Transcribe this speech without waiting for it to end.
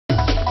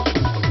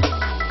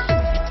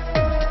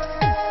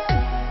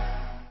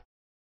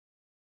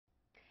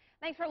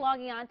Thanks for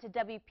logging on to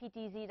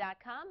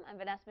WPTZ.com. I'm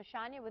Vanessa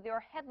Mashanya with your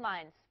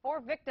headlines.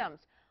 4 victims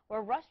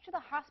were rushed to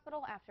the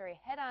hospital after a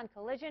head-on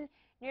collision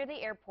near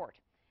the airport.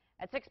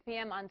 At 6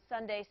 p.m. on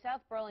Sunday, South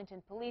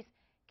Burlington police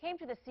came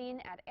to the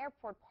scene at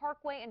Airport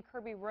Parkway and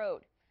Kirby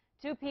Road.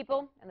 2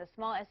 people and the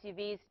small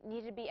SUVs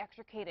needed to be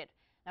extricated.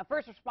 Now,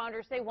 first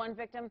responders say one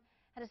victim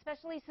had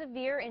especially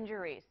severe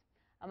injuries.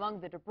 Among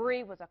the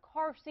debris was a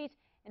car seat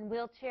and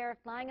wheelchair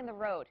lying in the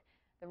road.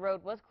 The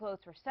road was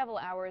closed for several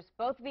hours.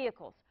 Both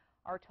vehicles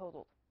are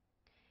totaled.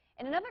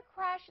 In another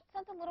crash, it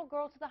sent a little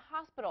girl to the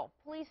hospital.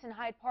 Police in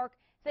Hyde Park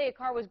say a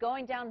car was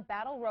going down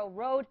Battle Row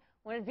Road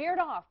when it veered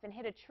off and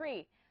hit a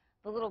tree.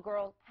 The little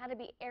girl had to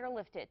be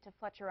airlifted to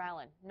Fletcher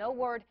Allen. No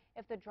word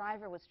if the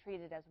driver was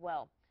treated as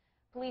well.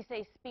 Police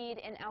say speed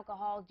and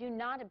alcohol do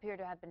not appear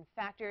to have been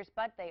factors,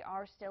 but they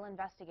are still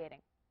investigating.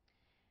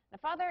 The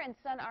father and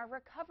son are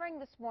recovering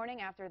this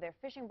morning after their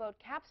fishing boat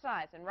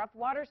capsized in rough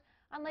waters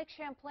on Lake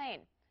Champlain.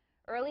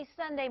 Early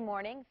Sunday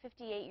morning,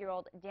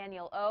 58-year-old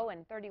Daniel O.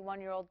 and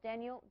 31-year-old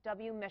Daniel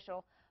W.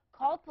 Mitchell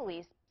called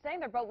police saying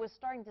their boat was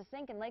starting to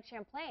sink in Lake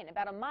Champlain,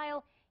 about a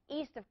mile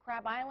east of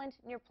Crab Island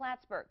near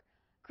Plattsburgh.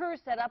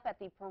 Crews set up at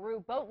the Peru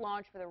boat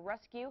launch for the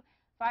rescue.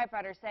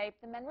 Firefighters say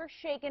the men were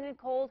shaken and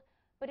cold,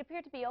 but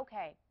appeared to be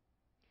okay.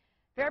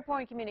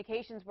 Fairpoint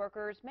Communications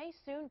workers may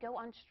soon go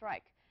on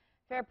strike.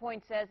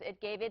 Fairpoint says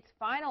it gave its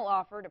final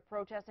offer to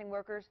protesting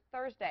workers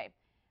Thursday.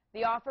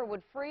 The offer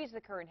would freeze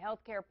the current health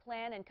care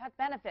plan and cut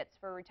benefits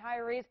for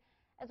retirees,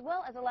 as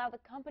well as allow the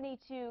company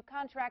to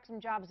contract some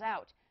jobs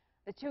out.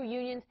 The 2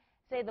 unions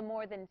say the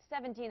more than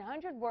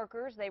 1,700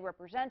 workers they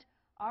represent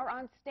are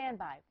on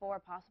standby for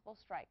a possible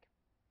strike.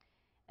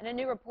 And a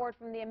new report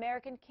from the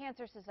American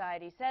Cancer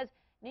Society says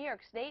New York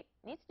State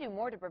needs to do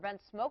more to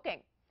prevent smoking.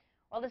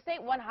 While the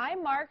state won high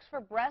marks for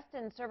breast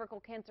and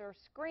cervical cancer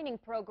screening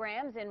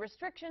programs and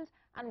restrictions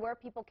on where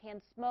people can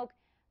smoke,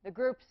 the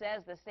group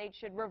says the state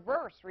should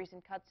reverse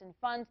recent cuts in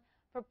funds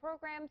for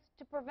programs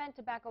to prevent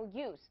tobacco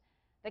use.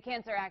 The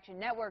Cancer Action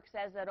Network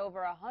says that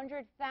over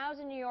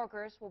 100,000 New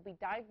Yorkers will be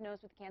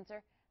diagnosed with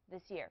cancer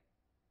this year.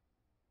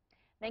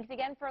 Thanks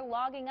again for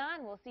logging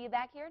on. We'll see you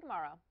back here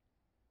tomorrow.